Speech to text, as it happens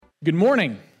Good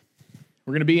morning.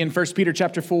 We're going to be in 1 Peter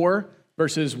chapter 4,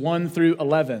 verses 1 through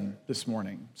 11 this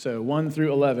morning. So 1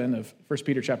 through 11 of 1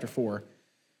 Peter chapter 4.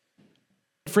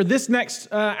 For this next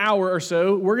hour or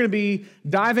so, we're going to be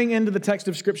diving into the text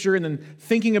of Scripture and then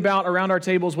thinking about around our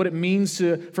tables what it means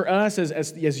for us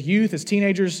as youth, as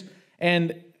teenagers.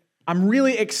 And I'm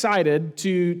really excited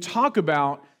to talk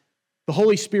about the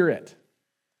Holy Spirit.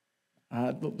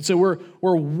 So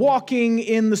we're walking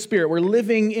in the Spirit. We're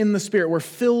living in the Spirit. We're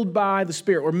filled by the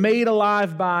Spirit. We're made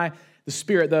alive by the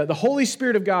Spirit. The Holy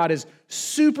Spirit of God is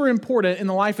super important in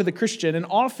the life of the Christian, and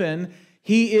often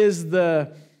He is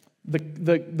the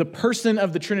person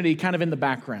of the Trinity kind of in the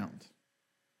background.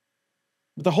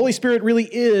 But the Holy Spirit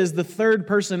really is the third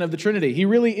person of the Trinity. He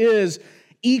really is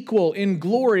equal in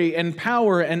glory and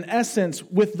power and essence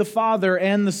with the Father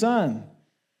and the Son.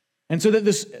 And so that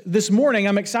this morning,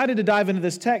 I'm excited to dive into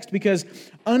this text because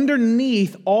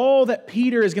underneath all that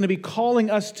Peter is going to be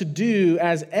calling us to do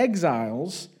as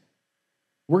exiles,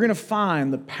 we're going to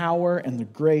find the power and the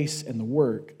grace and the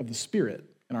work of the Spirit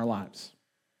in our lives.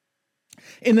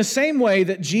 In the same way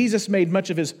that Jesus made much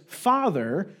of His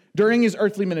Father during His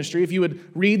earthly ministry, if you would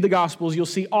read the Gospels, you'll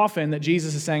see often that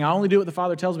Jesus is saying, I only do what the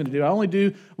Father tells me to do. I only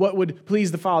do what would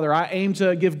please the Father. I aim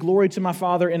to give glory to my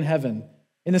Father in heaven.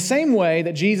 In the same way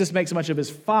that Jesus makes much of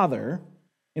His Father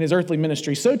in His earthly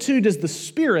ministry, so too does the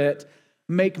Spirit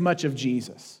make much of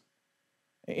Jesus.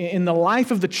 In the life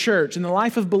of the church, in the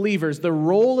life of believers, the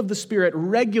role of the Spirit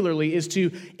regularly is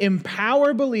to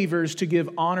empower believers to give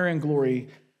honor and glory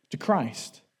to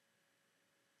Christ.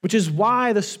 Which is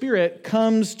why the Spirit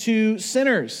comes to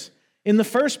sinners in the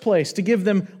first place, to give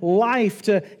them life,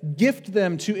 to gift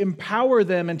them, to empower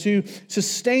them, and to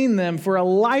sustain them for a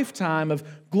lifetime of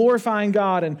glorifying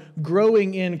God and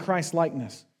growing in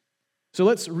Christ-likeness. So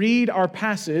let's read our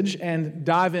passage and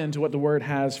dive into what the Word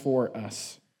has for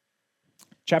us.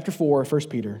 Chapter 4, 1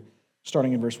 Peter,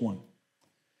 starting in verse 1.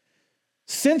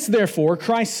 Since, therefore,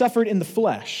 Christ suffered in the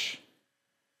flesh,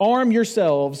 arm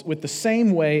yourselves with the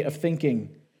same way of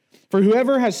thinking. For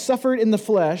whoever has suffered in the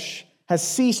flesh has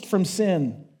ceased from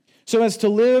sin, so as to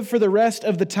live for the rest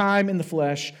of the time in the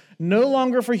flesh, no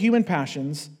longer for human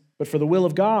passions, but for the will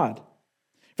of God.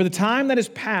 For the time that is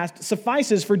past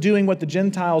suffices for doing what the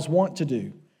Gentiles want to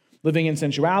do, living in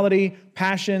sensuality,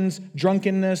 passions,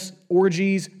 drunkenness,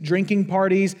 orgies, drinking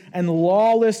parties, and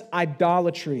lawless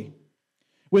idolatry.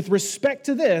 With respect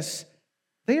to this,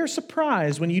 they are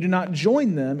surprised when you do not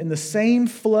join them in the same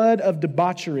flood of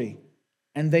debauchery,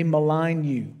 and they malign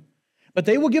you. But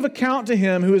they will give account to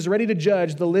Him who is ready to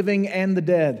judge the living and the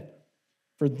dead.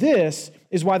 For this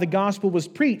is why the gospel was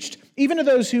preached, even to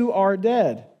those who are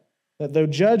dead, that though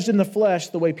judged in the flesh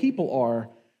the way people are,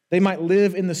 they might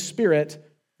live in the Spirit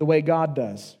the way God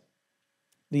does.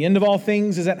 The end of all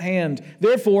things is at hand.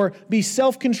 Therefore, be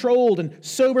self-controlled and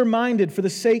sober-minded for the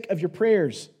sake of your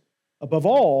prayers. Above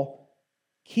all,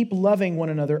 keep loving one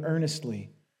another earnestly,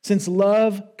 since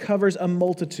love covers a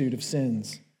multitude of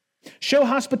sins. Show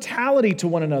hospitality to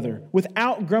one another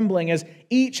without grumbling, as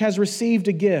each has received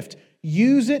a gift.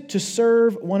 Use it to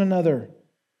serve one another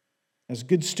as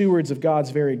good stewards of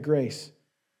God's varied grace.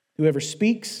 Whoever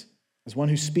speaks, as one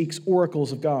who speaks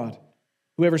oracles of God.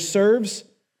 Whoever serves,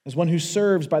 as one who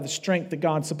serves by the strength that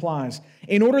God supplies,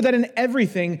 in order that in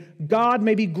everything God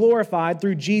may be glorified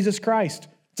through Jesus Christ.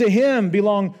 To Him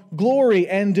belong glory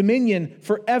and dominion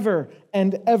forever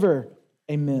and ever.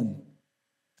 Amen.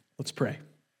 Let's pray.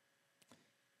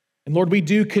 And Lord, we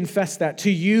do confess that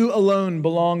to You alone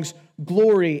belongs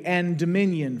glory and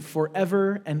dominion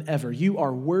forever and ever. You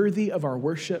are worthy of our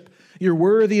worship. You're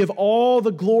worthy of all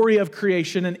the glory of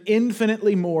creation and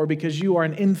infinitely more because You are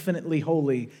an infinitely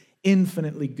holy,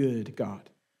 infinitely good God.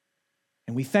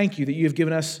 And we thank You that You have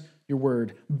given us Your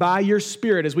word by Your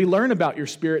Spirit. As we learn about Your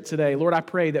Spirit today, Lord, I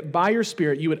pray that by Your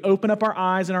Spirit You would open up our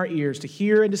eyes and our ears to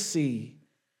hear and to see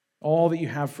all that You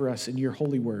have for us in Your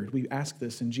holy word. We ask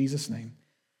this in Jesus' name.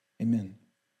 Amen.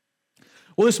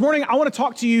 Well, this morning, I want to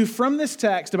talk to you from this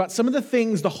text about some of the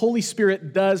things the Holy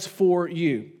Spirit does for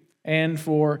you and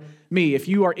for me. If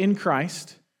you are in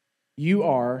Christ, you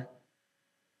are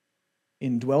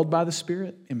indwelled by the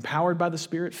Spirit, empowered by the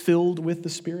Spirit, filled with the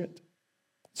Spirit.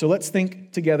 So let's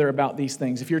think together about these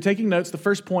things. If you're taking notes, the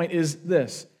first point is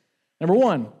this. Number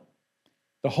one,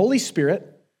 the Holy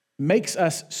Spirit makes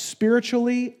us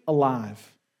spiritually alive.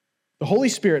 The Holy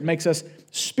Spirit makes us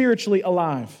spiritually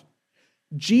alive.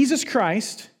 Jesus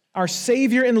Christ, our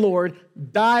Savior and Lord,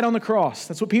 died on the cross.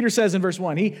 That's what Peter says in verse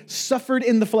 1. He suffered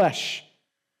in the flesh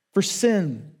for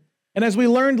sin. And as we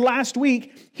learned last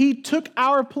week, He took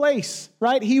our place,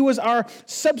 right? He was our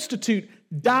substitute,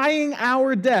 dying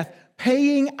our death,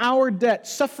 paying our debt,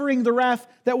 suffering the wrath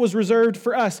that was reserved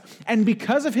for us. And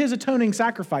because of his atoning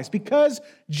sacrifice, because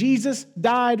Jesus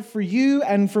died for you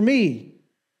and for me,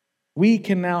 we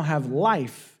can now have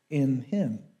life in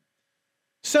him.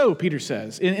 So, Peter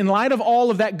says, in light of all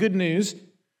of that good news,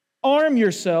 arm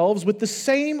yourselves with the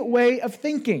same way of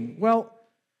thinking. Well,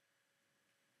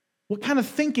 what kind of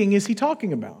thinking is he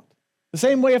talking about? The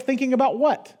same way of thinking about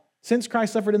what? Since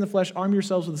Christ suffered in the flesh, arm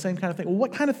yourselves with the same kind of thing. Well,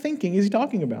 what kind of thinking is he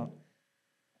talking about?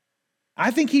 I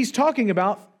think he's talking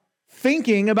about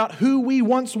thinking about who we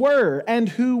once were and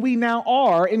who we now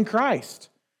are in Christ.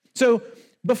 So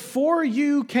before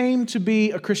you came to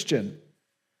be a Christian,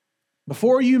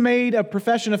 before you made a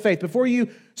profession of faith, before you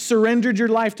surrendered your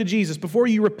life to Jesus, before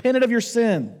you repented of your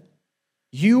sin,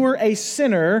 you were a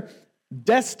sinner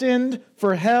destined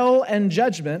for hell and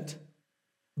judgment,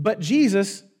 but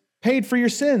Jesus paid for your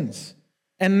sins.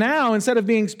 And now, instead of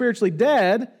being spiritually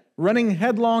dead, running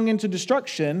headlong into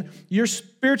destruction, you're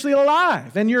spiritually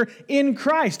alive and you're in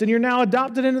Christ and you're now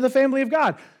adopted into the family of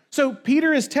God. So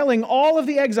Peter is telling all of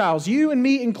the exiles, you and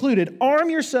me included, arm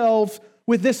yourselves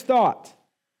with this thought.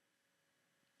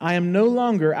 I am no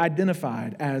longer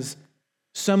identified as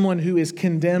someone who is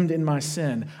condemned in my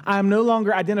sin. I am no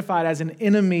longer identified as an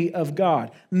enemy of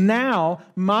God. Now,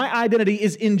 my identity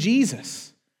is in Jesus.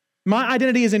 My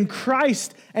identity is in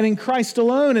Christ and in Christ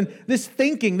alone. And this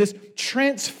thinking, this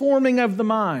transforming of the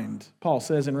mind, Paul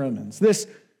says in Romans, this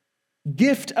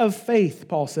gift of faith,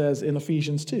 Paul says in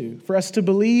Ephesians 2, for us to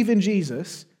believe in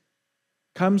Jesus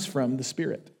comes from the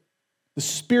Spirit. The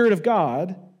Spirit of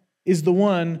God is the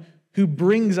one who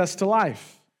brings us to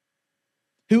life.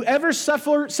 Whoever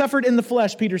suffered in the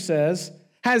flesh, Peter says,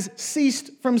 has ceased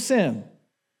from sin.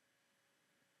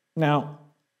 Now,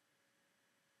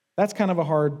 that's kind of a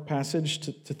hard passage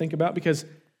to think about because,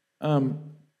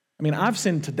 I've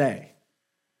sinned today.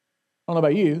 I don't know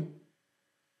about you.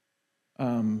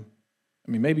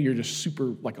 Maybe you're just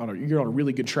super, you're on a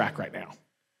really good track right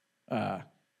now.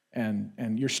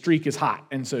 And your streak is hot.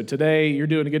 And so today you're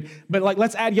doing good. But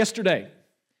let's add yesterday.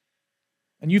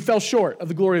 And you fell short of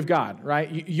the glory of God,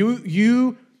 right?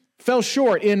 You fell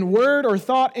short in word or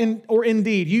thought or in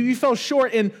deed. You fell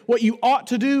short in what you ought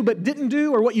to do but didn't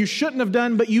do, or what you shouldn't have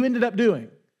done but you ended up doing.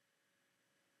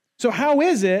 So how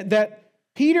is it that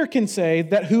Peter can say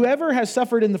that whoever has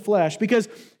suffered in the flesh, because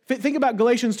think about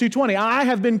Galatians 2:20, I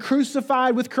have been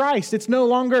crucified with Christ. It's no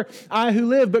longer I who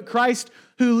live, but Christ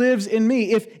who lives in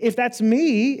me. If that's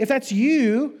me, if that's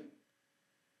you,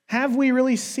 have we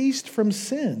really ceased from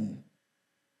sin?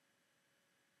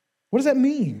 What does that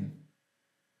mean?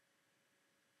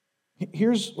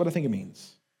 Here's what I think it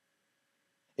means.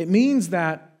 It means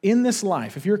that in this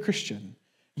life, if you're a Christian,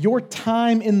 your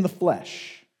time in the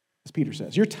flesh, as Peter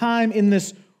says, your time in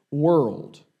this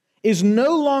world is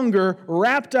no longer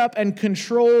wrapped up and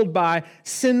controlled by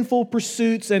sinful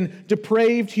pursuits and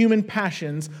depraved human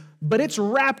passions, but it's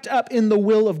wrapped up in the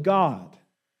will of God.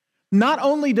 Not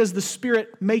only does the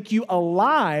Spirit make you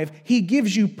alive, He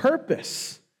gives you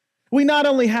purpose. We not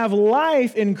only have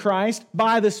life in Christ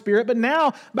by the Spirit, but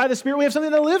now by the Spirit we have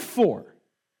something to live for.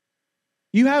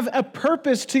 You have a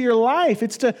purpose to your life.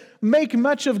 It's to make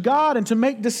much of God and to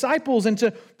make disciples and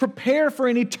to prepare for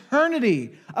an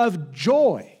eternity of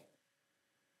joy.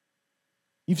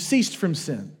 You've ceased from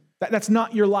sin. That's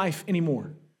not your life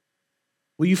anymore.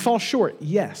 Will you fall short?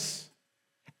 Yes.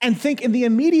 And think in the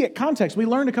immediate context. We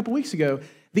learned a couple weeks ago,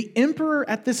 the emperor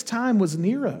at this time was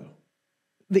Nero.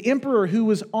 The emperor who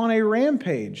was on a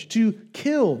rampage to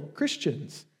kill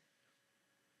Christians.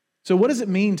 So what does it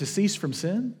mean to cease from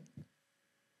sin?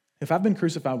 If I've been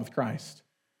crucified with Christ,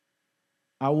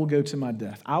 I will go to my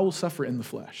death. I will suffer in the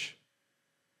flesh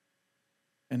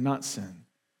and not sin.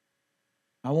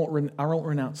 I won't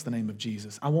renounce the name of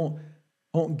Jesus. I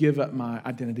won't give up my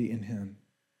identity in Him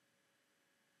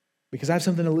because I have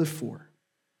something to live for.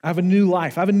 I have a new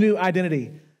life. I have a new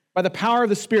identity. By the power of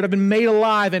the Spirit, I've been made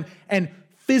alive, and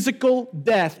physical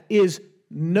death is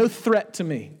no threat to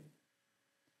me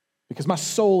because my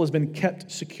soul has been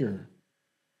kept secure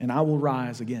and I will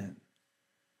rise again.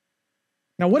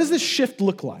 Now, what does this shift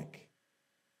look like?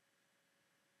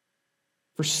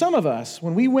 For some of us,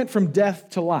 when we went from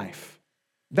death to life,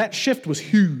 that shift was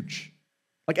huge,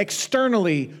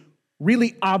 externally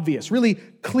really obvious, really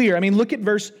clear. Look at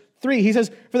verse 3. He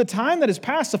says, for the time that has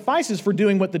passed suffices for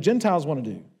doing what the Gentiles want to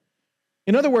do.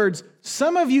 In other words,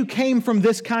 some of you came from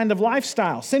this kind of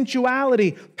lifestyle: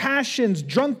 sensuality, passions,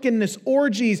 drunkenness,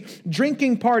 orgies,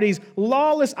 drinking parties,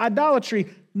 lawless idolatry.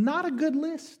 Not a good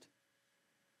list.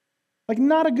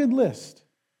 Not a good list.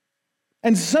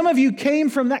 And some of you came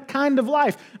from that kind of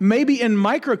life, maybe in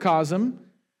microcosm,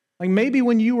 Like maybe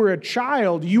when you were a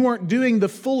child, you weren't doing the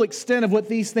full extent of what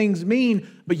these things mean,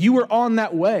 but you were on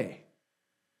that way.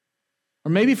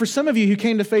 Or maybe for some of you who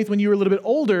came to faith when you were a little bit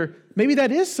older, maybe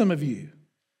that is some of you.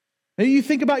 Maybe you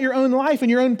think about your own life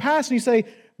and your own past and you say,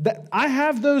 that I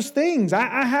have those things.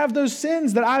 I have those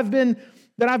sins that I've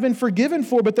been forgiven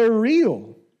for, but they're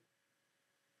real.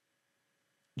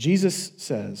 Jesus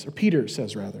says, or Peter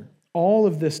says rather, all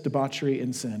of this debauchery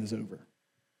and sin is over.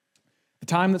 The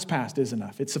time that's passed is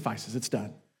enough. It suffices. It's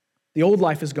done. The old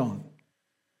life is gone.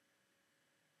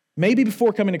 Maybe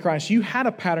before coming to Christ, you had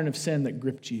a pattern of sin that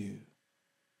gripped you.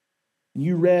 And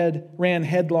you ran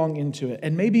headlong into it.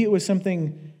 And maybe it was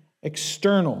something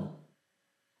external.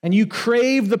 And you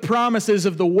craved the promises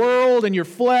of the world and your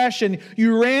flesh, and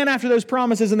you ran after those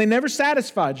promises, and they never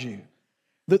satisfied you.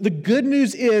 The good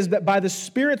news is that by the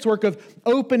Spirit's work of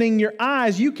opening your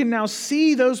eyes, you can now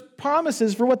see those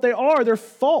promises for what they are. They're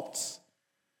false.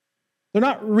 They're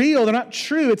not real. They're not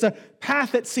true. It's a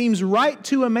path that seems right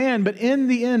to a man, but in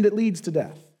the end, it leads to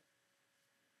death.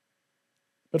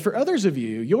 But for others of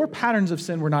you, your patterns of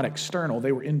sin were not external.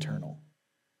 They were internal.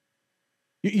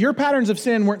 Your patterns of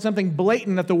sin weren't something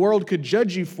blatant that the world could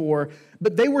judge you for,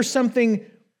 but they were something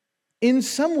in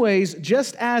some ways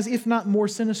just as, if not more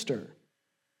sinister.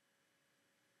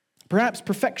 Perhaps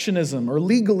perfectionism or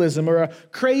legalism or a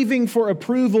craving for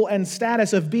approval and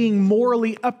status of being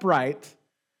morally upright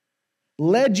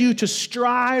led you to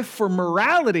strive for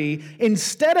morality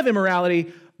instead of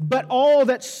immorality, but all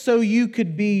that so you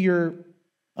could be your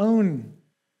own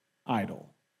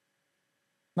idol.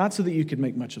 Not so that you could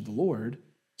make much of the Lord,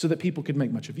 so that people could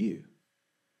make much of you.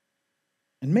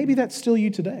 And maybe that's still you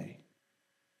today.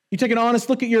 You take an honest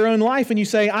look at your own life and you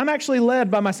say, I'm actually led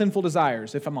by my sinful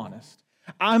desires, if I'm honest.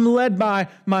 I'm led by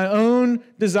my own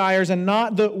desires and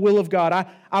not the will of God.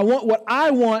 I want what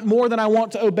I want more than I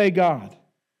want to obey God.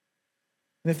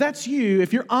 And if that's you,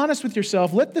 if you're honest with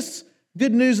yourself, let this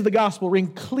good news of the gospel ring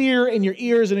clear in your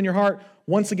ears and in your heart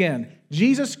once again.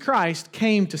 Jesus Christ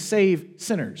came to save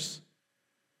sinners,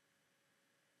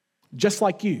 just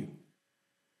like you.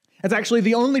 That's actually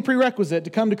the only prerequisite to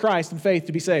come to Christ in faith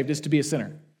to be saved, is to be a sinner.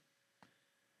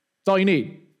 That's all you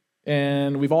need.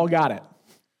 And we've all got it.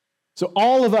 So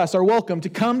all of us are welcome to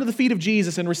come to the feet of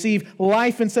Jesus and receive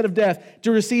life instead of death,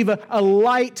 to receive a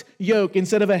light yoke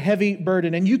instead of a heavy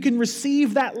burden. And you can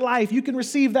receive that life, you can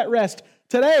receive that rest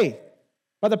today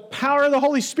by the power of the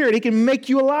Holy Spirit. He can make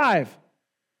you alive.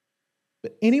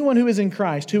 But anyone who is in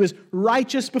Christ, who is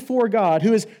righteous before God,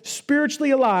 who is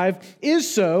spiritually alive,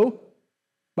 is so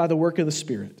by the work of the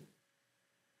Spirit.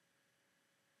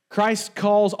 Christ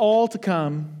calls all to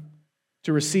come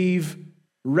to receive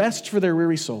rest for their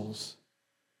weary souls.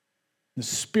 The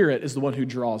Spirit is the one who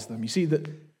draws them. You see that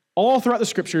all throughout the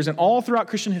Scriptures and all throughout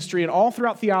Christian history and all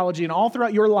throughout theology and all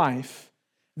throughout your life,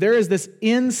 there is this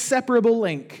inseparable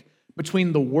link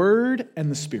between the Word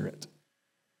and the Spirit.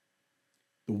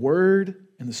 The Word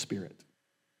and the Spirit.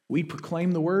 We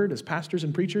proclaim the Word as pastors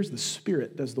and preachers. The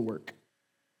Spirit does the work.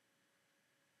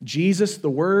 Jesus,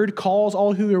 the Word, calls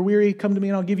all who are weary, come to me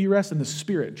and I'll give you rest, and the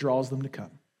Spirit draws them to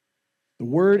come. The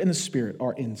Word and the Spirit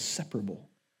are inseparable.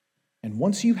 And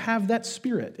once you have that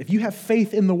Spirit, if you have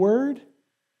faith in the Word,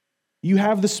 you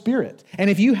have the Spirit. And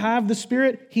if you have the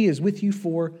Spirit, He is with you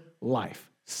for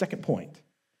life. Second point,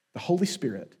 the Holy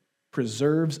Spirit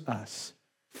preserves us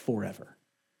forever.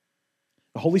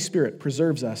 The Holy Spirit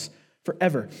preserves us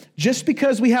forever. Just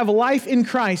because we have life in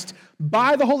Christ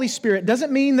by the Holy Spirit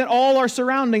doesn't mean that all our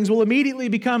surroundings will immediately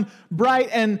become bright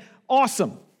and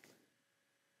awesome.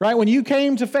 Right? When you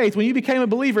came to faith, when you became a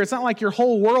believer, it's not like your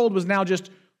whole world was now just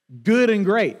good and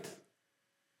great.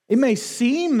 It may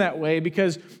seem that way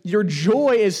because your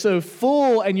joy is so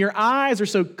full and your eyes are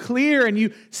so clear and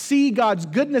you see God's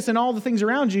goodness in all the things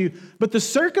around you, but the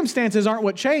circumstances aren't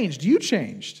what changed. You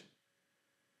changed.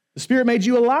 The Spirit made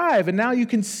you alive and now you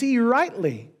can see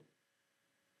rightly.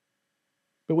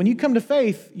 But when you come to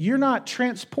faith, you're not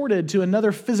transported to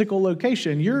another physical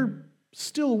location. You're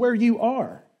still where you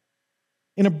are.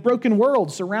 In a broken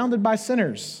world, surrounded by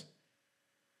sinners.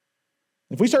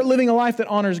 If we start living a life that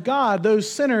honors God,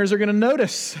 those sinners are going to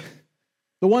notice.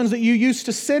 The ones that you used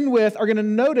to sin with are going to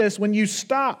notice when you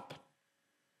stop.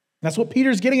 That's what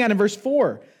Peter's getting at in verse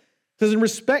 4. It says,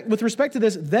 with respect to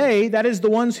this, they, that is the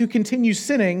ones who continue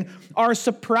sinning, are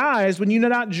surprised when you do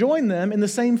not join them in the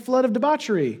same flood of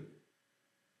debauchery.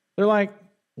 They're like,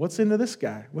 what's into this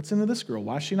guy? What's into this girl?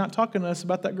 Why is she not talking to us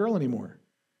about that girl anymore?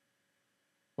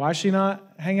 Why is she not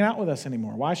hanging out with us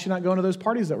anymore? Why is she not going to those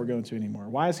parties that we're going to anymore?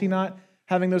 Why is he not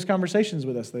having those conversations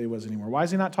with us that he was anymore? Why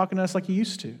is he not talking to us like he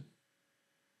used to?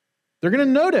 They're going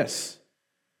to notice,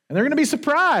 and they're going to be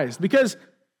surprised because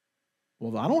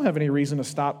Well, I don't have any reason to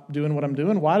stop doing what I'm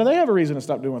doing. Why do they have a reason to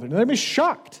stop doing what they're doing? They'd be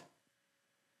shocked.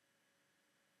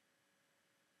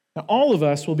 Now, all of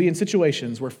us will be in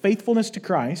situations where faithfulness to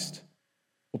Christ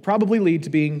will probably lead to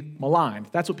being maligned.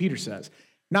 That's what Peter says.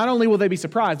 Not only will they be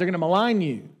surprised, they're going to malign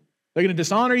you. They're going to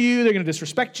dishonor you. They're going to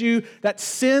disrespect you. That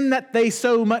sin that they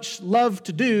so much love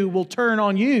to do will turn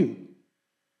on you.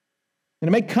 And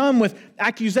it may come with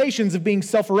accusations of being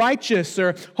self-righteous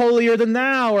or holier than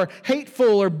thou or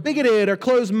hateful or bigoted or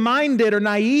closed-minded or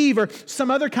naive or some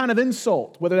other kind of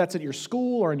insult, whether that's at your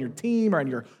school or in your team or in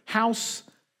your house.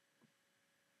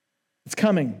 It's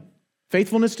coming.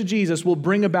 Faithfulness to Jesus will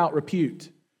bring about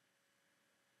repute.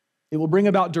 It will bring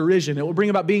about derision. It will bring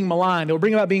about being maligned. It will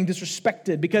bring about being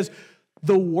disrespected because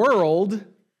the world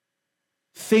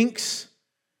thinks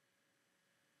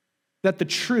that the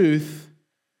truth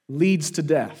leads to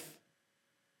death.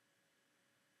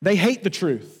 They hate the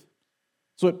truth.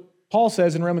 That's what Paul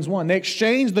says in Romans 1. They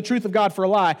exchange the truth of God for a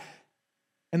lie,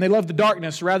 and they love the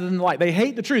darkness rather than the light. They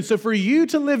hate the truth. So for you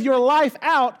to live your life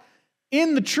out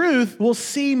in the truth will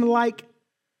seem like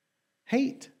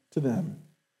hate to them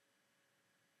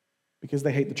because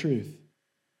they hate the truth.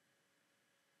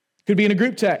 It could be in a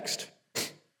group text,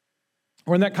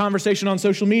 or in that conversation on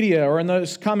social media, or in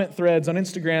those comment threads on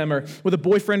Instagram, or with a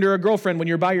boyfriend or a girlfriend when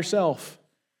you're by yourself,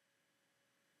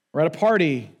 or at a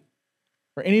party,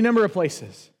 or any number of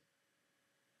places.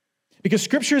 Because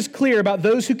Scripture is clear about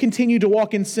those who continue to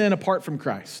walk in sin apart from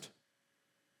Christ.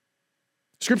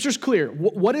 Scripture's clear.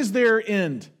 What is their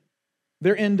end?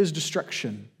 Their end is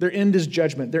destruction. Their end is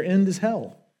judgment. Their end is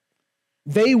hell.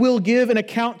 They will give an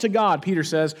account to God, Peter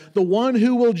says, the one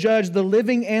who will judge the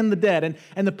living and the dead.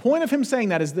 And the point of him saying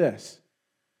that is this.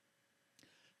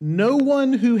 No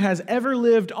one who has ever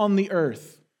lived on the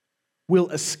earth will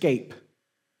escape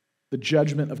the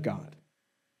judgment of God.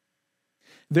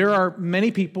 There are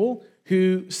many people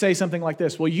who say something like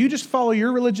this, well, you just follow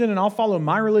your religion and I'll follow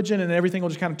my religion and everything will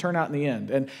just kind of turn out in the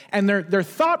end. And their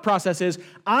thought process is,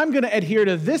 I'm going to adhere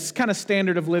to this kind of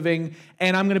standard of living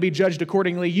and I'm going to be judged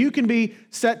accordingly. You can be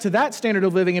set to that standard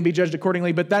of living and be judged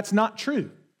accordingly, but that's not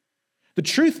true. The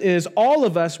truth is all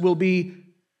of us will be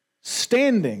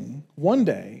standing one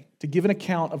day to give an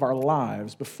account of our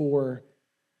lives before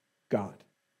God.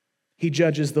 He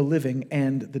judges the living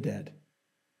and the dead.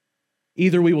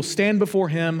 Either we will stand before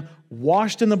him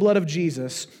washed in the blood of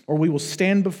Jesus, or we will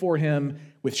stand before him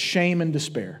with shame and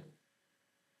despair.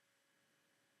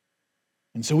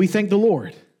 And so we thank the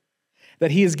Lord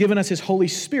that he has given us his Holy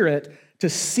Spirit to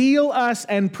seal us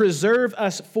and preserve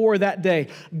us for that day.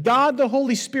 God, the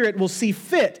Holy Spirit, will see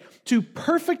fit to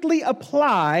perfectly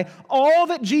apply all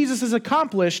that Jesus has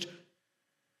accomplished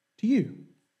to you.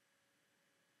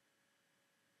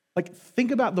 Like,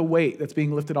 think about the weight that's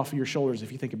being lifted off of your shoulders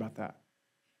if you think about that.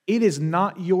 It is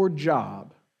not your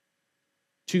job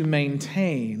to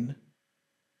maintain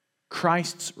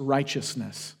Christ's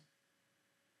righteousness.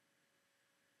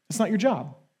 That's not your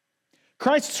job.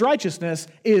 Christ's righteousness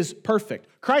is perfect.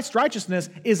 Christ's righteousness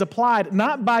is applied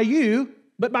not by you,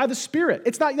 but by the Spirit.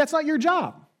 That's not your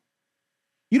job.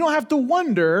 You don't have to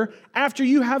wonder after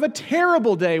you have a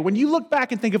terrible day when you look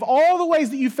back and think of all the ways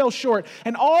that you fell short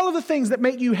and all of the things that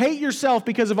make you hate yourself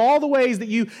because of all the ways that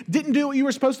you didn't do what you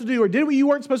were supposed to do or did what you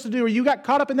weren't supposed to do or you got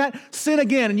caught up in that sin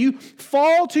again and you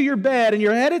fall to your bed and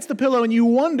your head hits the pillow and you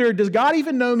wonder, does God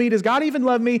even know me? Does God even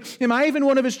love me? Am I even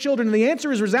one of his children? And the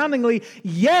answer is resoundingly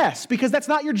yes, because that's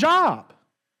not your job.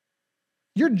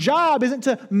 Your job isn't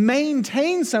to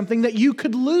maintain something that you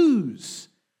could lose.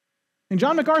 And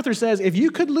John MacArthur says, if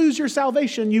you could lose your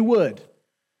salvation, you would.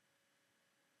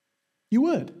 You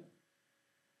would.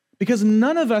 Because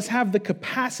none of us have the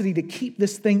capacity to keep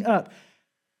this thing up,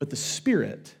 but the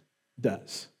Spirit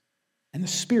does. And the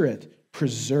Spirit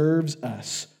preserves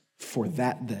us for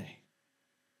that day.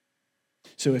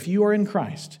 So if you are in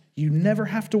Christ, you never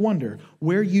have to wonder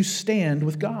where you stand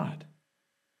with God.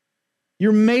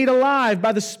 You're made alive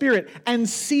by the Spirit and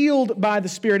sealed by the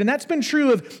Spirit. And that's been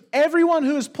true of everyone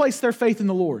who has placed their faith in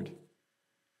the Lord.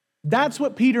 That's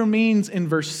what Peter means in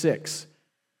verse 6,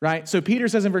 right? So Peter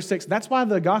says in verse 6, that's why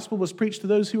the gospel was preached to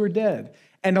those who are dead.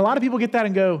 And a lot of people get that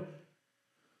and go,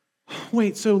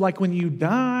 wait, so like when you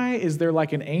die, is there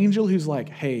like an angel who's like,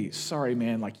 hey, sorry,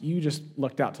 man, like you just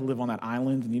lucked out to live on that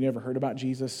island and you never heard about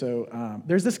Jesus. So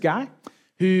there's this guy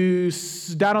who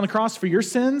died on the cross for your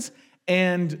sins.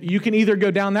 And you can either go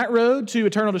down that road to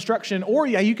eternal destruction, or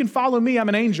you can follow me. I'm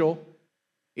an angel.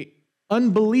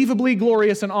 Unbelievably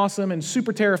glorious and awesome and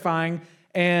super terrifying.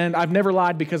 And I've never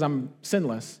lied because I'm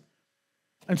sinless.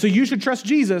 And so you should trust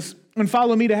Jesus and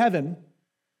follow me to heaven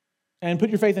and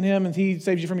put your faith in him and he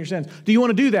saves you from your sins. Do you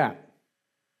want to do that?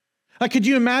 Like, could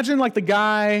you imagine like the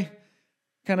guy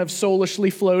kind of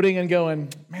soulishly floating and going,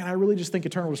 man, I really just think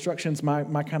eternal destruction's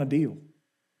my kind of deal.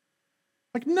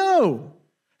 Like, no,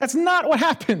 that's not what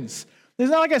happens. There's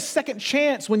not like a second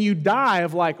chance when you die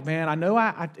of like, man, I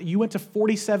know you went to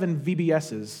 47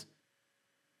 VBSs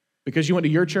because you went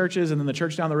to your churches and then the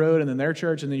church down the road and then their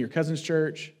church and then your cousin's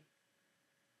church.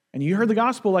 And you heard the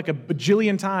gospel like a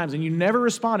bajillion times and you never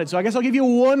responded. So I guess I'll give you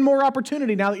one more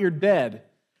opportunity now that you're dead.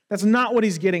 That's not what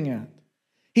he's getting at.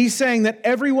 He's saying that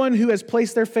everyone who has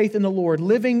placed their faith in the Lord,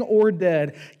 living or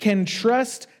dead, can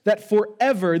trust that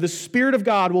forever the Spirit of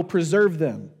God will preserve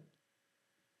them.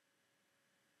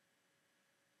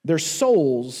 Their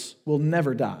souls will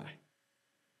never die.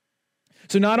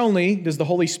 So not only does the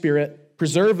Holy Spirit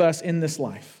preserve us in this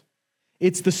life,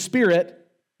 it's the Spirit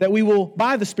that we will,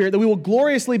 by the Spirit, that we will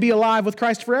gloriously be alive with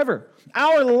Christ forever.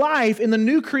 Our life in the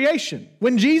new creation,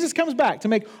 when Jesus comes back to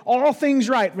make all things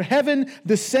right, when heaven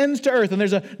descends to earth and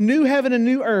there's a new heaven and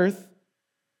new earth,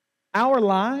 our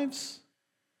lives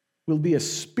will be a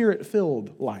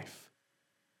Spirit-filled life.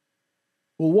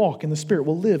 We'll walk in the Spirit.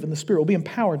 We'll live in the Spirit. We'll be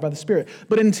empowered by the Spirit.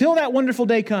 But until that wonderful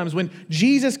day comes, when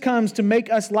Jesus comes to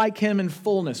make us like Him in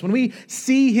fullness, when we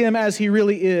see Him as He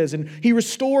really is, and He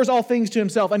restores all things to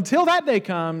Himself, until that day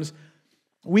comes,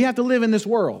 we have to live in this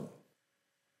world.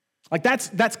 Like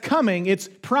that's coming. It's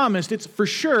promised. It's for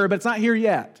sure, but it's not here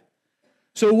yet.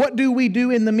 So what do we do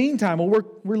in the meantime? Well,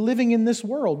 we're living in this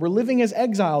world. We're living as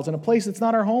exiles in a place that's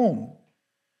not our home.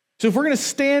 So if we're going to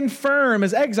stand firm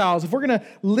as exiles, if we're going to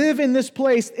live in this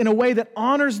place in a way that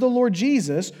honors the Lord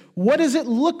Jesus, what does it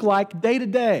look like day to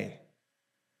day?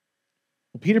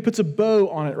 Well, Peter puts a bow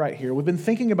on it right here. We've been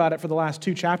thinking about it for the last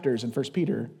 2 chapters in 1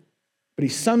 Peter, but he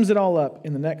sums it all up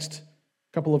in the next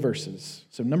couple of verses.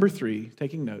 So number 3,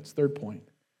 taking notes, third point,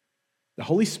 the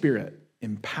Holy Spirit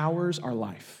empowers our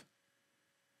life.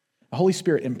 The Holy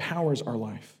Spirit empowers our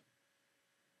life.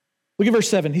 Look at verse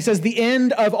 7. He says, the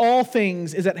end of all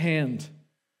things is at hand.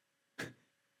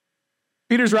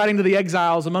 Peter's writing to the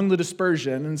exiles among the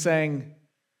dispersion and saying,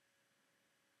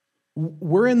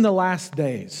 we're in the last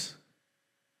days.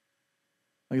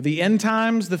 Like the end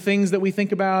times, the things that we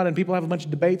think about and people have a bunch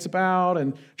of debates about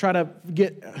and try to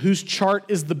get whose chart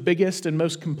is the biggest and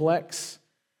most complex.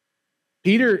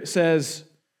 Peter says,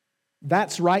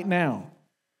 that's right now.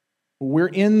 We're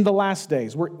in the last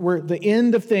days. We're the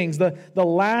end of things. The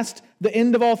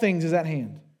end of all things is at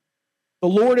hand. The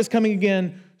Lord is coming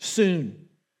again soon.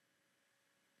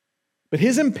 But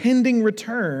His impending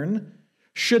return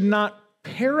should not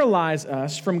paralyze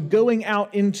us from going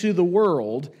out into the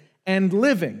world and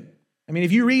living. I mean,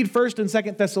 if you read 1st and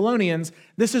 2nd Thessalonians,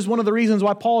 this is one of the reasons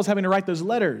why Paul is having to write those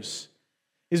letters,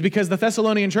 is because the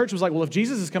Thessalonian church was like, well, if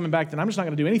Jesus is coming back, then I'm just not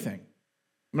going to do anything.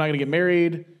 I'm not going to get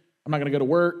married. I'm not going to go to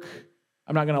work.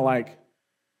 I'm not going to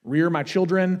rear my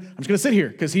children. I'm just going to sit here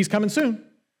because He's coming soon.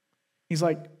 He's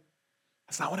like,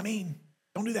 that's not what I mean.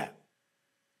 Don't do that.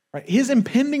 Right? His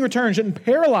impending return shouldn't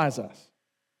paralyze us.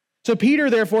 So Peter,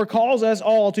 therefore, calls us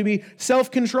all to be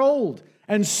self-controlled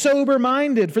and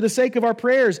sober-minded for the sake of our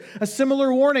prayers, a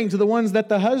similar warning to the ones that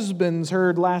the husbands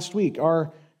heard last week,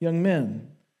 our young men.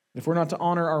 If we're not to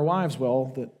honor our wives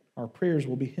well, that our prayers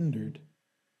will be hindered.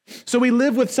 So we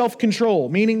live with self-control,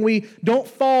 meaning we don't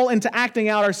fall into acting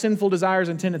out our sinful desires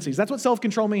and tendencies. That's what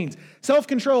self-control means.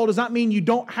 Self-control does not mean you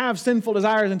don't have sinful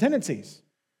desires and tendencies.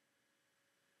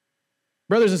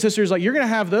 Brothers and sisters, you're going to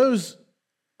have those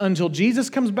until Jesus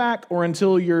comes back or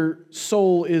until your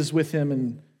soul is with Him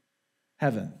in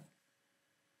heaven.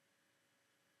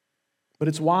 But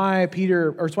it's why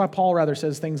Paul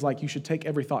says things like you should take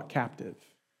every thought captive,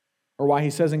 or why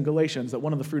he says in Galatians that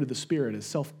one of the fruit of the Spirit is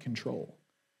self-control.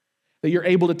 That you're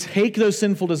able to take those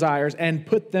sinful desires and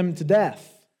put them to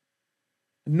death,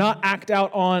 not act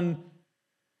out on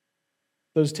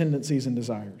those tendencies and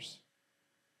desires.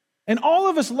 And all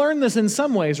of us learn this in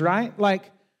some ways, right?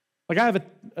 Like I have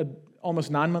a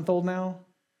almost 9-month-old now.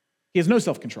 He has no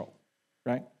self-control,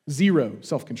 right? 0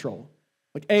 self-control.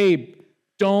 Like, Abe,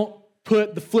 don't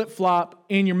put the flip-flop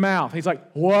in your mouth. He's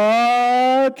like,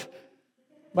 what?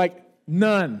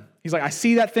 None. He's like, I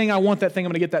see that thing, I want that thing,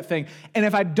 I'm going to get that thing. And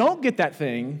if I don't get that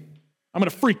thing, I'm going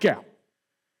to freak out.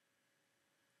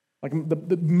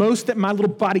 The most that my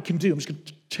little body can do, I'm just going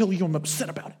to tell you I'm upset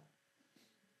about it.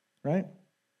 Right?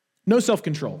 No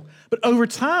self-control. But over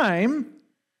time,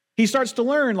 he starts to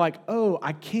learn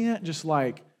I can't just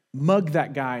mug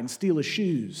that guy and steal his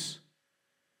shoes.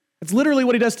 It's literally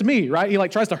what he does to me, right? He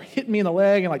tries to hit me in the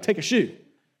leg and take a shoe,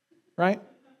 right?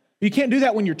 You can't do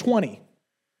that when you're 20,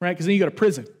 right? Because then you go to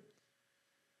prison.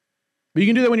 But you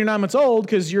can do that when you're 9 months old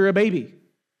because you're a baby.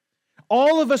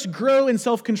 all of us grow in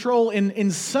self-control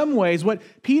in some ways. What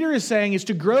Peter is saying is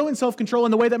to grow in self-control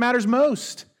in the way that matters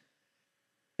most,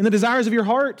 in the desires of your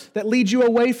heart that lead you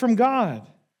away from God.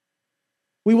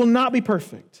 We will not be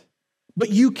perfect, but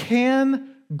you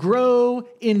can grow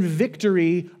in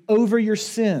victory over your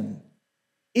sin.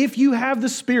 If you have the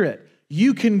Spirit,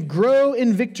 you can grow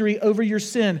in victory over your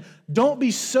sin. Don't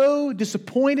be so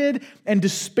disappointed and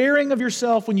despairing of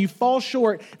yourself when you fall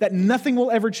short that nothing will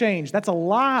ever change. That's a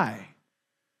lie.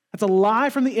 That's a lie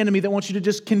from the enemy that wants you to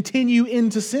just continue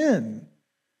into sin.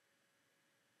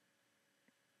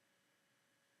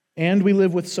 And we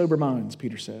live with sober minds,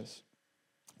 Peter says.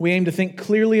 We aim to think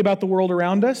clearly about the world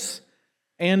around us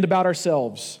and about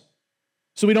ourselves,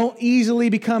 so we don't easily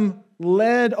become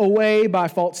led away by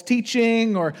false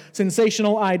teaching or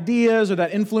sensational ideas or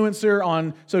that influencer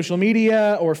on social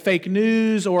media or fake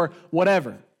news or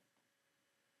whatever.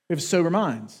 We have sober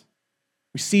minds.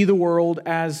 We see the world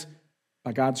as,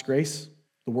 by God's grace,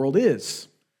 the world is,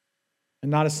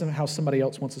 and not as how somebody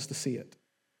else wants us to see it.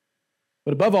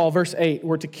 But above all, verse 8,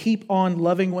 we're to keep on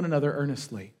loving one another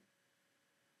earnestly.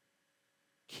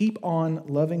 Keep on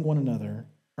loving one another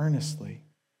earnestly.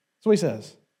 That's what he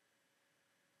says.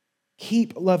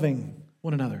 Keep loving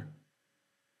one another.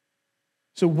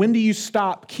 So when do you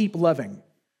stop keep loving?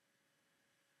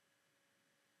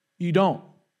 You don't.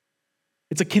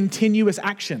 It's a continuous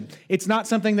action. It's not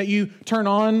something that you turn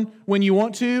on when you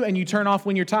want to and you turn off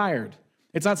when you're tired.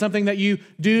 It's not something that you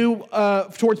do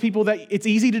towards people that it's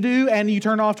easy to do and you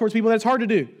turn off towards people that it's hard to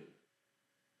do.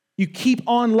 You keep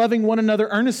on loving one another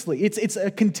earnestly. It's a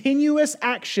continuous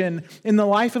action in the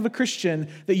life of a Christian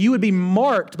that you would be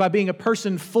marked by being a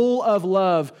person full of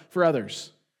love for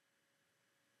others.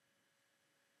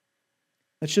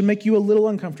 That should make you a little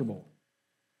uncomfortable.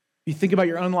 If you think about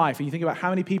your own life, and you think about how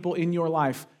many people in your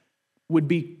life would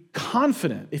be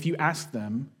confident if you asked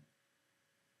them,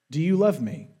 do you love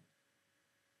me?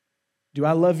 Do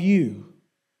I love you?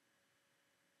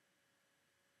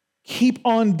 Keep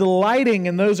on delighting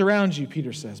in those around you,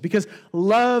 Peter says, because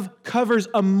love covers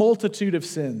a multitude of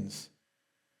sins,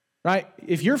 right?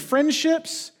 If your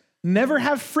friendships never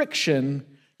have friction,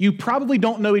 you probably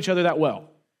don't know each other that well,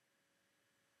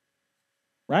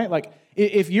 right? Like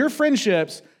if your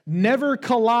friendships never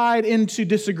collide into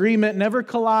disagreement, never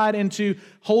collide into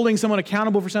holding someone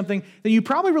accountable for something, then you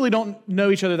probably really don't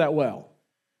know each other that well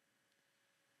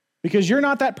because you're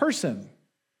not that person.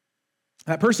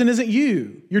 That person isn't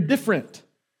you. You're different.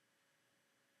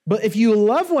 But if you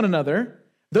love one another,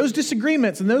 those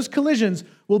disagreements and those collisions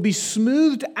will be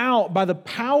smoothed out by the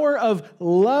power of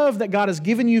love that God has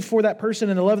given you for that person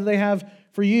and the love that they have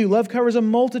for you. Love covers a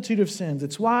multitude of sins.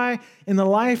 It's why in the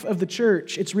life of the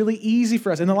church, it's really easy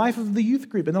for us. In the life of the youth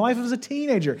group, in the life of as a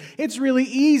teenager, it's really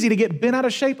easy to get bent out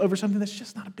of shape over something that's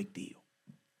just not a big deal.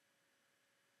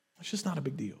 It's just not a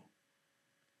big deal.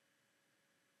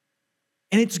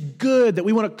 And it's good that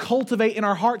we want to cultivate in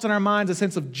our hearts and our minds a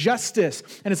sense of justice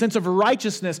and a sense of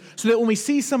righteousness so that when we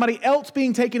see somebody else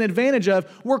being taken advantage of,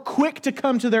 we're quick to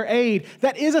come to their aid.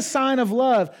 That is a sign of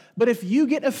love. But if you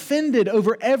get offended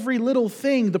over every little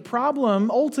thing, the problem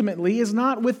ultimately is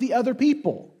not with the other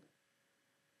people.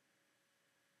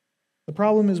 The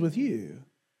problem is with you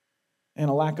and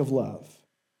a lack of love.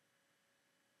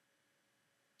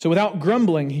 So without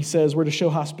grumbling, he says, we're to show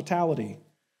hospitality.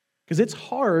 Because it's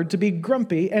hard to be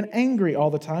grumpy and angry all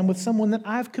the time with someone that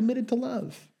I've committed to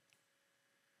love.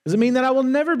 Does it mean that I will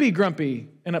never be grumpy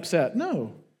and upset?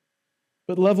 No.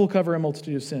 But love will cover a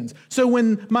multitude of sins. So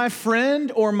when my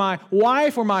friend or my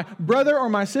wife or my brother or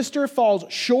my sister falls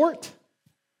short,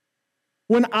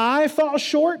 when I fall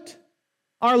short,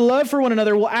 our love for one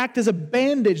another will act as a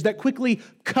bandage that quickly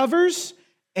covers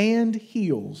and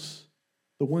heals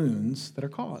the wounds that are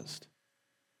caused.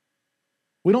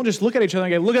 We don't just look at each other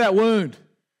and go, look at that wound.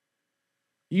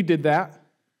 You did that.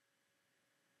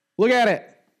 Look at it.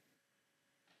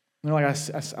 And they're like,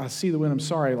 I see the wound. I'm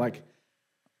sorry. Like,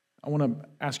 I want to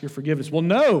ask your forgiveness. Well,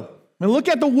 no. I mean, look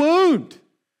at the wound.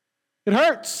 It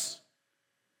hurts.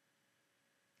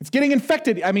 It's getting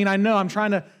infected. I mean, I know I'm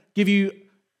trying to give you,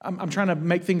 I'm trying to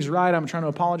make things right. I'm trying to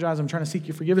apologize. I'm trying to seek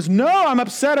your forgiveness. No, I'm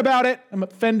upset about it. I'm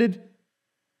offended.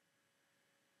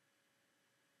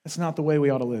 That's not the way we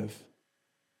ought to live.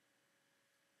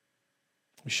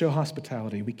 We show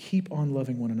hospitality. We keep on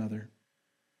loving one another.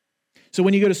 So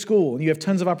when you go to school and you have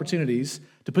tons of opportunities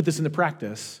to put this into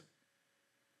practice,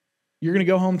 you're going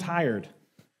to go home tired.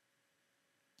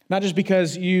 Not just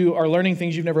because you are learning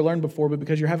things you've never learned before, but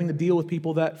because you're having to deal with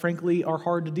people that, frankly, are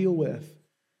hard to deal with.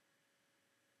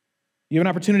 You have an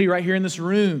opportunity right here in this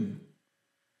room,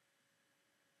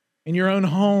 in your own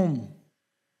home,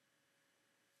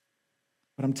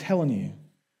 But I'm telling you,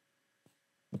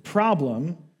 the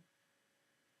problem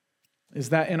is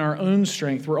that in our own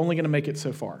strength, we're only going to make it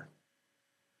so far.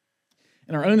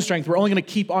 In our own strength, we're only going to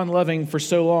keep on loving for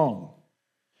so long.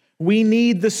 We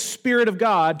need the Spirit of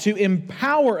God to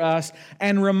empower us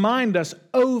and remind us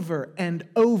over and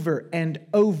over and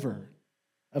over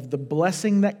of the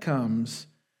blessing that comes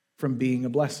from being a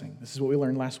blessing. This is what we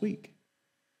learned last week.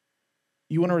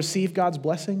 You want to receive God's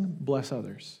blessing? Bless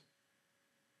others.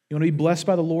 You want to be blessed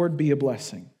by the Lord? Be a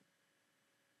blessing.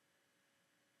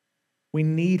 We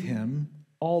need Him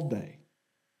all day.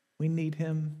 We need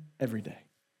Him every day.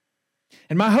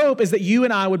 And my hope is that you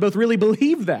and I would both really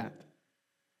believe that.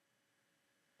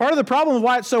 Part of the problem of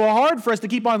why it's so hard for us to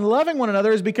keep on loving one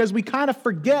another is because we kind of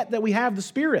forget that we have the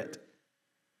Spirit.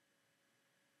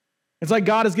 It's like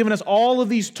God has given us all of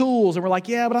these tools, and we're like,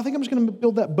 yeah, but I think I'm just going to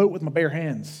build that boat with my bare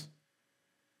hands.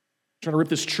 Try to rip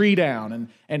this tree down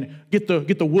and get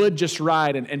the wood just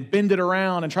right and bend it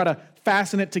around and try to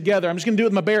fasten it together. I'm just going to do it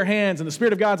with my bare hands. And the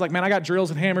Spirit of God's like, man, I got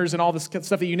drills and hammers and all this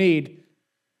stuff that you need. And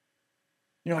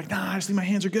you're like, nah, I just think my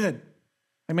hands are good.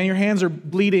 Like, man, your hands are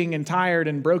bleeding and tired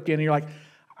and broken. And you're like,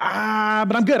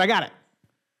 but I'm good. I got it.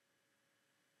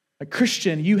 A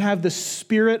Christian, you have the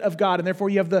Spirit of God, and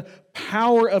therefore you have the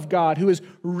power of God who is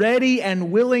ready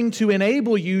and willing to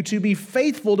enable you to be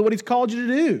faithful to what He's called you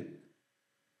to do.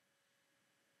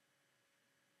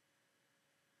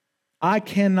 I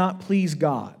cannot please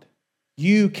God.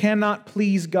 You cannot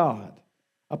please God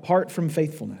apart from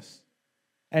faithfulness.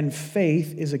 And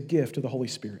faith is a gift of the Holy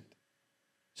Spirit.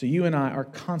 So you and I are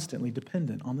constantly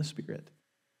dependent on the Spirit.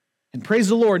 And praise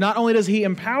the Lord, not only does He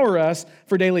empower us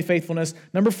for daily faithfulness,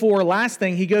 number 4, last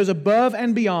thing, He goes above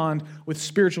and beyond with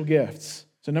spiritual gifts.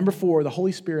 So number 4, the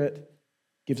Holy Spirit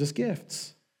gives us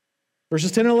gifts.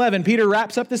 Verses 10 and 11, Peter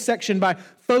wraps up this section by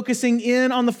focusing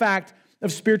in on the fact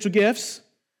of spiritual gifts,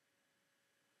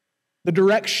 the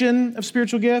direction of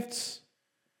spiritual gifts,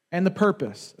 and the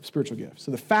purpose of spiritual gifts.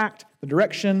 So the fact, the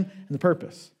direction, and the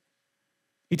purpose.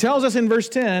 He tells us in verse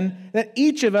 10 that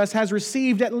each of us has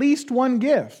received at least one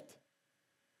gift.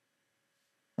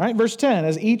 Right? Verse 10,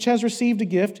 as each has received a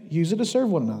gift, use it to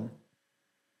serve one another.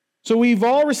 So we've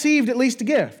all received at least a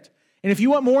gift. And if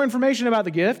you want more information about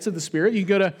the gifts of the Spirit, you can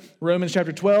go to Romans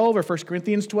chapter 12 or 1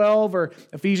 Corinthians 12 or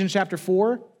Ephesians chapter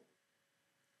 4.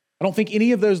 I don't think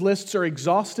any of those lists are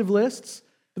exhaustive lists,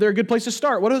 but they're a good place to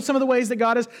start. What are some of the ways that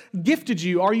God has gifted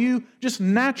you? Are you just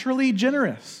naturally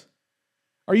generous?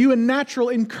 Are you a natural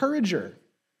encourager?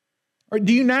 Or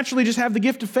do you naturally just have the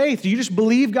gift of faith? Do you just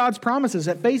believe God's promises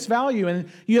at face value and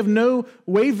you have no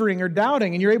wavering or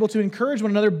doubting and you're able to encourage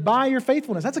one another by your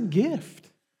faithfulness? That's a gift.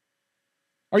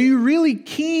 Are you really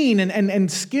keen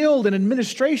and skilled in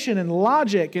administration and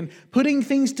logic and putting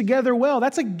things together well?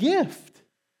 That's a gift.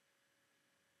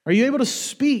 Are you able to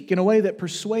speak in a way that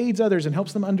persuades others and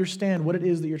helps them understand what it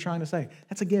is that you're trying to say?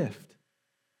 That's a gift.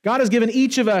 God has given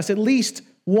each of us at least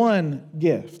one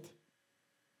gift.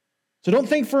 So don't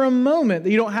think for a moment that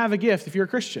you don't have a gift if you're a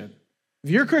Christian. If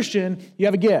you're a Christian, you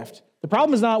have a gift. The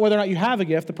problem is not whether or not you have a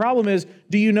gift. The problem is,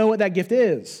 do you know what that gift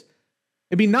is?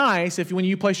 It'd be nice if when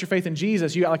you place your faith in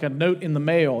Jesus, you got like a note in the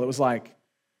mail that was like,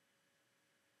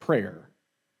 prayer,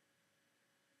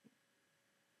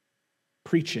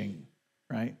 preaching,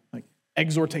 right? Like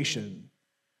exhortation.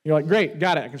 You're like, great,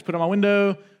 got it. I can just put it on my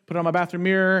window, put it on my bathroom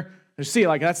mirror, and see it,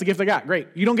 like that's the gift I got. Great.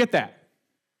 You don't get that.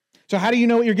 So how do you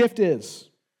know what your gift is?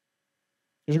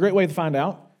 There's a great way to find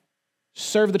out.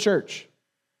 Serve the church.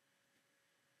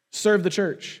 Serve the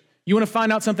church. You want to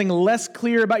find out something less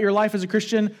clear about your life as a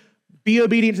Christian? Be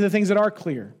obedient to the things that are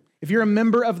clear. If you're a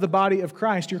member of the body of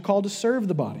Christ, you're called to serve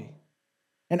the body.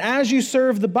 And as you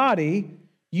serve the body,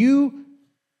 you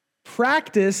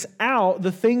practice out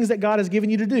the things that God has given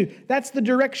you to do. That's the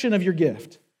direction of your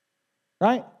gift,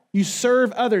 right? You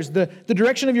serve others. The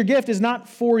direction of your gift is not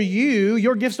for you.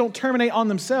 Your gifts don't terminate on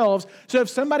themselves. So if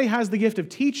somebody has the gift of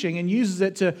teaching and uses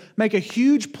it to make a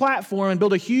huge platform and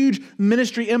build a huge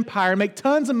ministry empire, make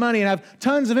tons of money and have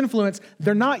tons of influence,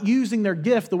 they're not using their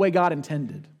gift the way God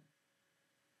intended.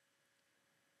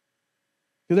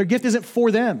 Their gift isn't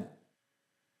for them.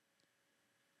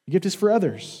 The gift is for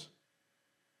others.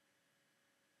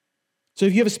 So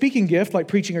if you have a speaking gift like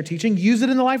preaching or teaching, use it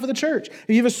in the life of the church. If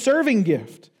you have a serving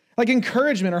gift like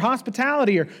encouragement or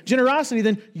hospitality or generosity,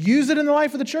 then use it in the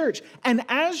life of the church. And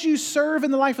as you serve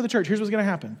in the life of the church, here's what's going to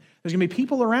happen. There's going to be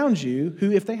people around you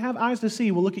who, if they have eyes to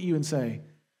see, will look at you and say,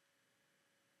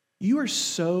 you are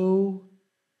so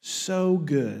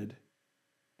good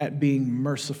at being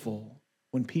merciful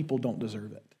when people don't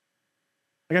deserve it.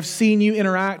 Like I've seen you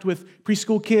interact with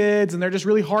preschool kids and they're just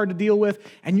really hard to deal with,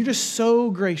 and you're just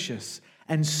so gracious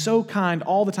and so kind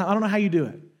all the time. I don't know how you do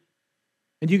it.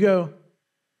 And you go,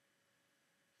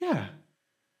 yeah,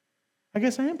 I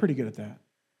guess I am pretty good at that.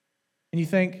 And you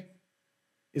think,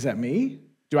 is that me?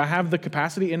 Do I have the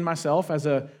capacity in myself as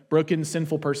a broken,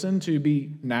 sinful person to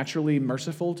be naturally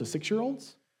merciful to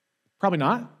 6-year-olds? Probably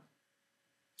not.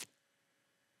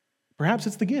 Perhaps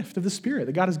it's the gift of the Spirit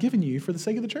that God has given you for the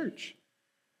sake of the church.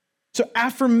 So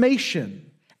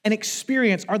affirmation and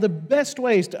experience are the best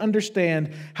ways to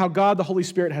understand how God, the Holy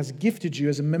Spirit, has gifted you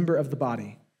as a member of the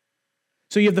body.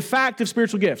 So you have the fact of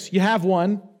spiritual gifts. You have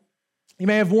one. You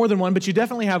may have more than one, but you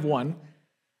definitely have one.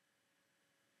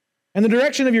 And the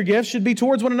direction of your gifts should be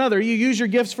towards one another. You use your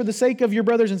gifts for the sake of your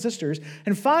brothers and sisters.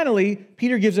 And finally,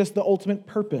 Peter gives us the ultimate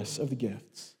purpose of the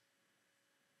gifts: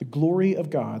 the glory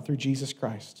of God through Jesus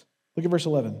Christ. Look at verse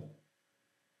 11.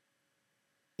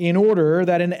 In order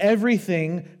that in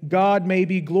everything God may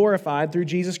be glorified through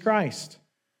Jesus Christ.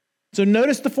 So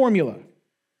notice the formula.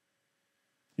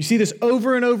 You see this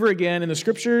over and over again in the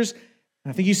scriptures.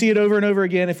 I think you see it over and over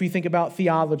again if we think about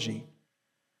theology.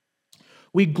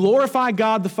 We glorify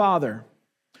God the Father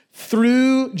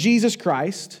through Jesus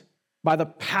Christ by the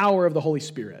power of the Holy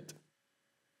Spirit.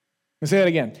 I'll say that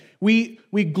again. We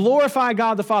glorify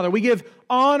God the Father. We give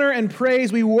honor and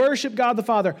praise. We worship God the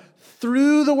Father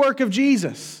through the work of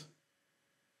Jesus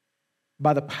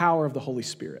by the power of the Holy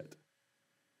Spirit.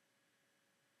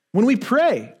 When we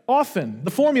pray, often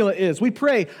the formula is we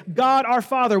pray, God our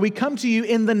Father, we come to you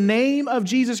in the name of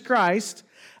Jesus Christ,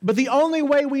 but the only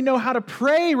way we know how to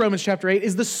pray, Romans chapter 8,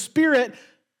 is the Spirit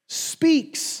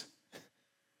speaks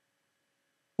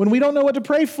when we don't know what to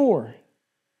pray for.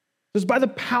 It's by the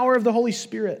power of the Holy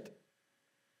Spirit.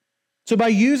 So by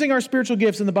using our spiritual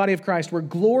gifts in the body of Christ, we're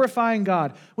glorifying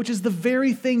God, which is the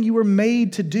very thing you were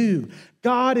made to do.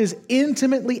 God is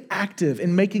intimately active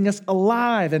in making us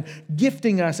alive and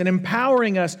gifting us and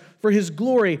empowering us for his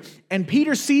glory. And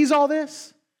Peter sees all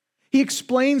this. He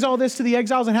explains all this to the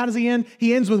exiles, and how does he end?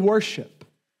 He ends with worship.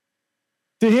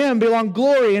 To him belong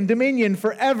glory and dominion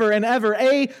forever and ever.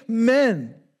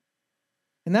 Amen.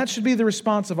 And that should be the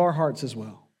response of our hearts as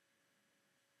well.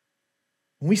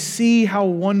 When we see how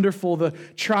wonderful the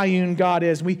triune God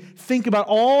is, we think about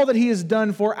all that he has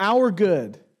done for our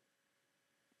good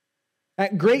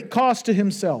at great cost to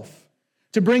himself,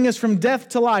 to bring us from death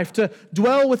to life, to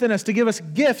dwell within us, to give us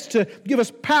gifts, to give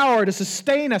us power, to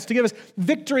sustain us, to give us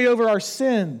victory over our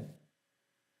sin.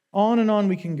 On and on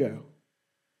we can go.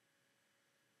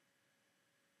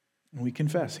 And we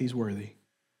confess he's worthy.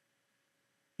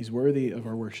 He's worthy of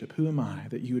our worship. Who am I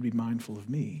that you would be mindful of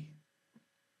me?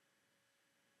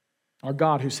 Our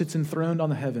God who sits enthroned on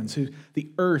the heavens, who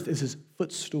the earth is his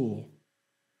footstool,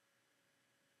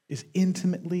 is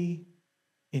intimately,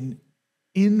 in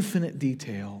infinite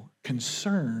detail,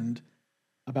 concerned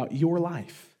about your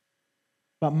life,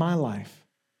 about my life.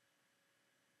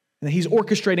 And that he's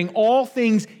orchestrating all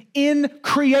things in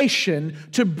creation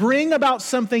to bring about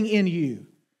something in you.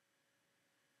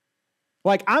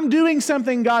 Like I'm doing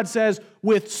something, God says,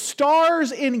 with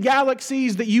stars in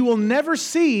galaxies that you will never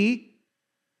see,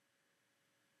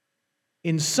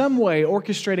 in some way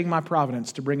orchestrating my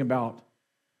providence to bring about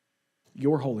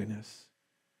your holiness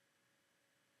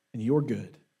and your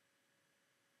good.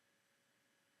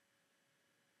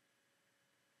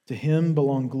 To him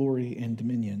belong glory and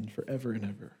dominion forever and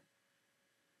ever.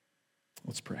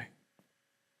 Let's pray.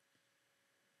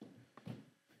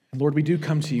 And Lord, we do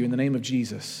come to you in the name of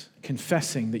Jesus,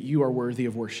 confessing that you are worthy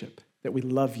of worship, that we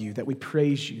love you, that we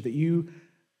praise you, that you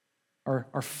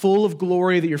are full of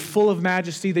glory, that you're full of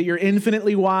majesty, that you're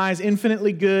infinitely wise,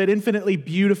 infinitely good, infinitely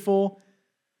beautiful.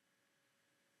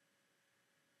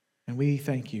 And we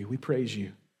thank you, we praise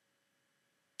you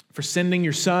for sending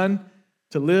your Son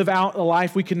to live out a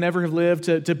life we could never have lived,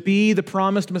 to be the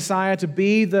promised Messiah, to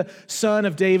be the Son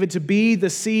of David, to be the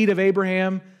seed of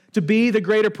Abraham, to be the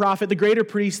greater prophet, the greater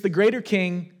priest, the greater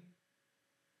king,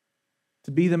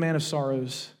 to be the man of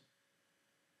sorrows,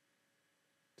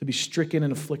 to be stricken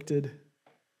and afflicted,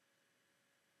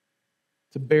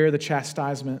 to bear the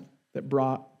chastisement that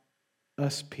brought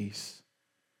us peace,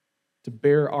 to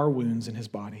bear our wounds in his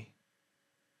body,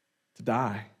 to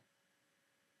die,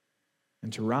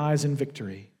 and to rise in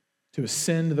victory, to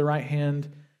ascend to the right hand,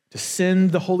 to send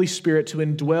the Holy Spirit to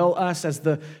indwell us as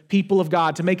the people of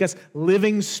God, to make us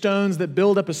living stones that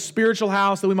build up a spiritual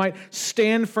house that we might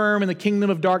stand firm in the kingdom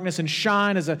of darkness and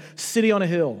shine as a city on a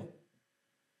hill.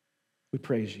 We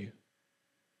praise you.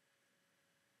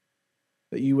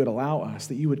 That you would allow us,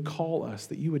 that you would call us,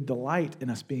 that you would delight in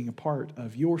us being a part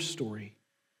of your story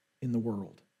in the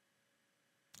world.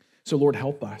 So Lord,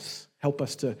 help us. Help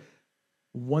us to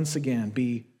once again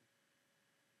be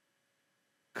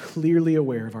clearly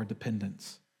aware of our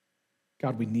dependence.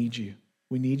 God, we need you.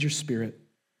 We need your Spirit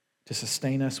to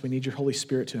sustain us. We need your Holy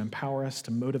Spirit to empower us,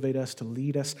 to motivate us, to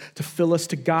lead us, to fill us,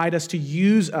 to guide us, to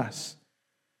use us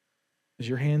as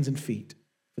your hands and feet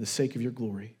for the sake of your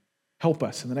glory. Help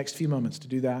us in the next few moments to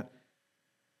do that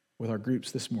with our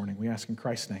groups this morning. We ask in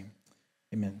Christ's name,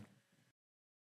 amen.